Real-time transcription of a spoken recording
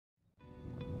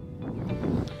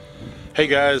Hey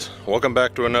guys, welcome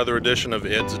back to another edition of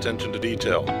Ed's Attention to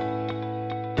Detail.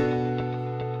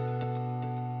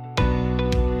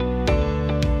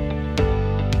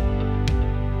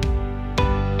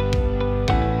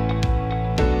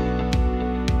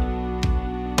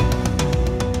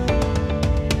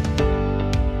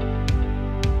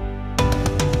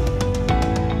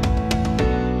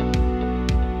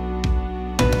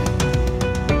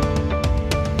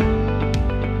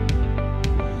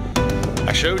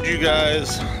 I showed you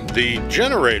guys the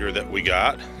generator that we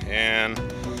got, and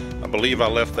I believe I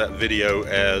left that video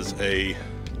as a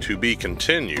to be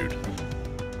continued.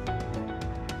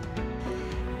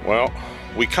 Well,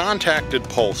 we contacted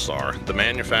Pulsar, the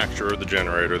manufacturer of the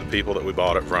generator, the people that we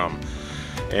bought it from,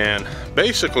 and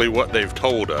basically what they've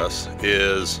told us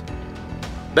is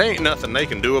there ain't nothing they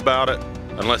can do about it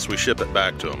unless we ship it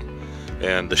back to them,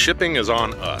 and the shipping is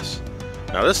on us.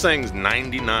 Now this thing's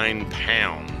 99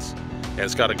 pounds. And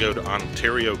it's got to go to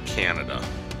Ontario, Canada.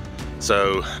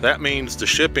 So that means the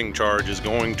shipping charge is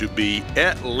going to be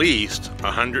at least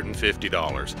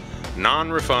 $150,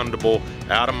 non-refundable,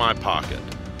 out of my pocket.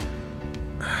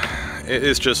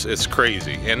 It's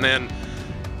crazy. And then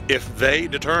if they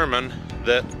determine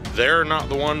that they're not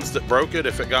the ones that broke it,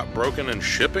 if it got broken in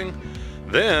shipping,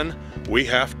 then we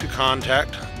have to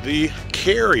contact the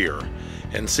carrier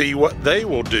and see what they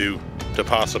will do to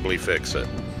possibly fix it.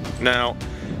 Now,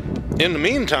 in the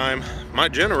meantime, my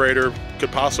generator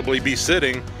could possibly be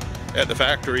sitting at the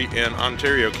factory in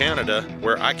Ontario, Canada,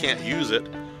 where I can't use it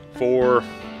for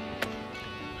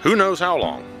who knows how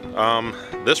long.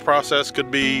 This process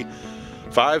could be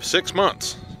 5-6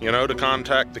 months, you know, to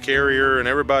contact the carrier and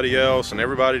everybody else and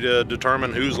everybody to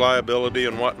determine whose liability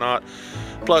and whatnot.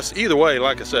 Plus, either way,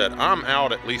 like I said, I'm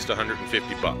out at least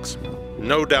 150 bucks.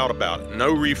 No doubt about it.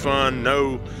 No refund,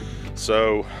 no.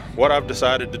 So what I've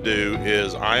decided to do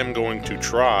is I am going to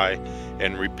try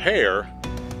and repair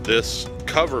this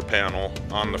cover panel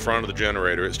on the front of the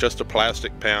generator. It's just a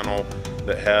plastic panel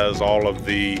that has all of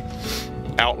the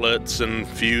outlets and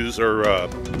fuse or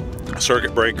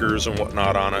circuit breakers and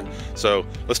whatnot on it. So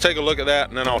let's take a look at that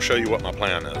and then I'll show you what my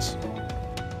plan is.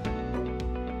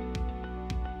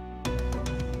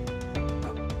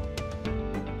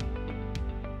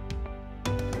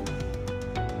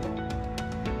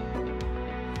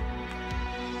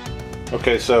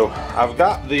 Okay, so I've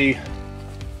got the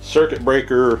circuit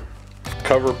breaker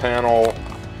cover panel,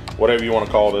 whatever you want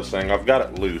to call this thing. I've got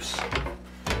it loose.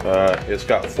 It's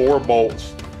got 4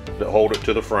 bolts that hold it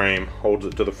to the frame, holds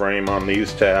it to the frame on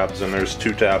these tabs, and there's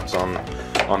 2 tabs on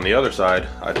the other side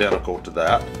identical to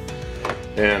that.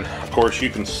 And of course you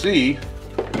can see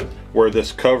where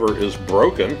this cover is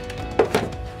broken.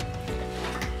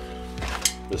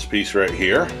 This piece right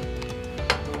here.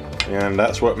 And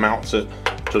that's what mounts it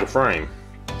to the frame.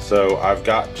 So I've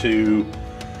got to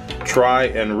try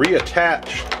and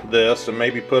reattach this and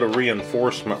maybe put a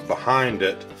reinforcement behind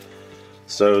it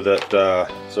so that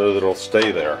it'll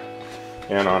stay there.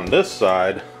 And on this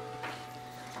side,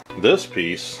 this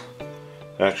piece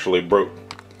actually broke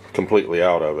completely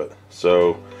out of it.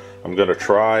 So I'm going to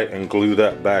try and glue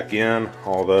that back in,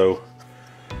 although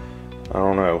I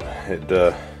don't know,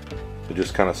 it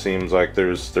just kind of seems like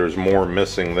there's more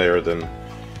missing there than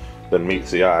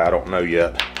meets the eye. I don't know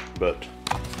yet, but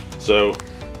so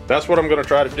that's what I'm going to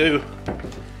try to do,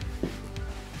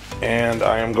 and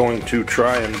I am going to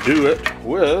try and do it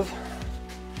with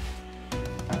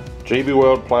JB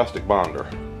Weld plastic bonder.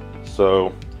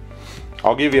 So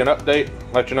I'll give you an update,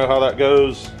 let you know how that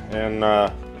goes,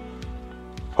 and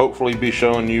hopefully be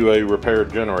showing you a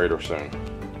repaired generator soon.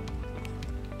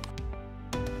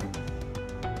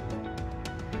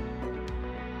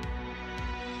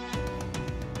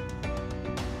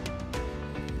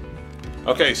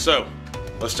 Okay, so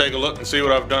let's take a look and see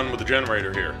what I've done with the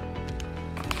generator here.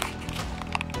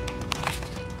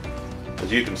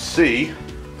 As you can see,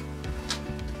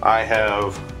 I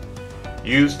have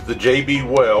used the JB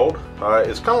Weld.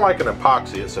 It's kind of like an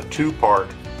epoxy. It's a 2-part.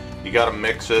 You got to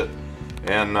mix it.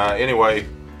 And anyway,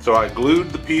 so I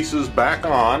glued the pieces back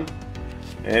on,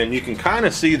 and you can kind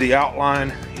of see the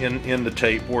outline in the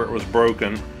tape where it was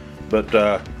broken.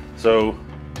 But so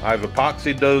I've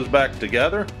epoxied those back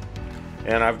together.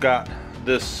 And I've got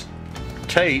this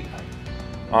tape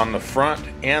on the front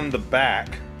and the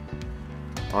back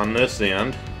on this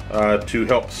end to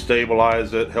help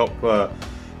stabilize it, help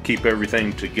keep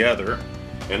everything together.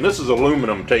 And this is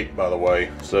aluminum tape, by the way,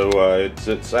 so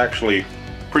it's actually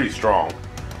pretty strong.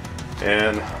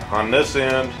 And on this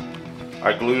end,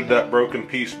 I glued that broken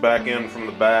piece back in from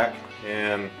the back,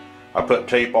 and I put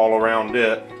tape all around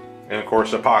it, and of course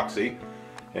epoxy.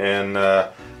 And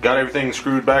got everything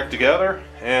screwed back together,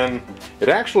 and it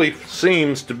actually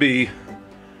seems to be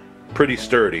pretty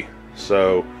sturdy.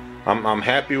 So I'm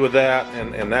happy with that,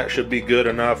 and that should be good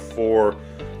enough for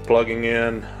plugging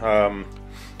in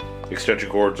extension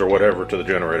cords or whatever to the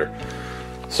generator.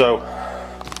 So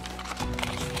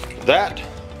that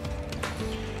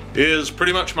is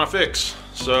pretty much my fix.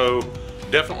 So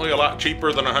definitely a lot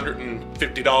cheaper than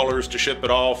 $150 to ship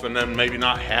it off and then maybe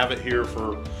not have it here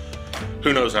for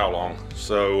who knows how long.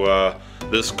 So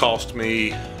this cost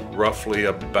me roughly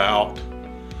about,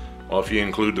 well, if you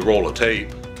include the roll of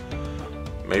tape,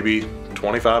 maybe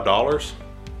 $25.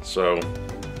 So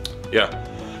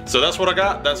yeah, so that's what I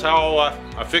got. That's how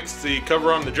I fixed the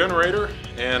cover on the generator,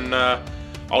 and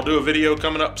I'll do a video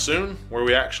coming up soon where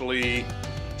we actually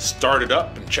start it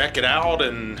up and check it out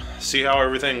and see how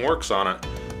everything works on it.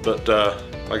 But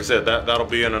like I said, that'll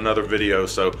be in another video.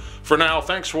 So for now,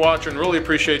 thanks for watching. Really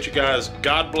appreciate you guys.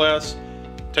 God bless.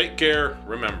 Take care.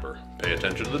 Remember, pay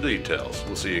attention to the details.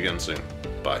 We'll see you again soon.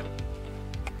 Bye.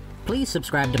 Please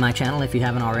subscribe to my channel if you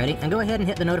haven't already, and go ahead and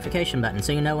hit the notification button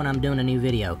so you know when I'm doing a new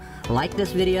video. Like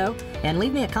this video, and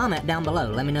leave me a comment down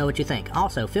below. Let me know what you think.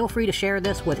 Also, feel free to share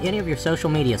this with any of your social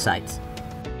media sites.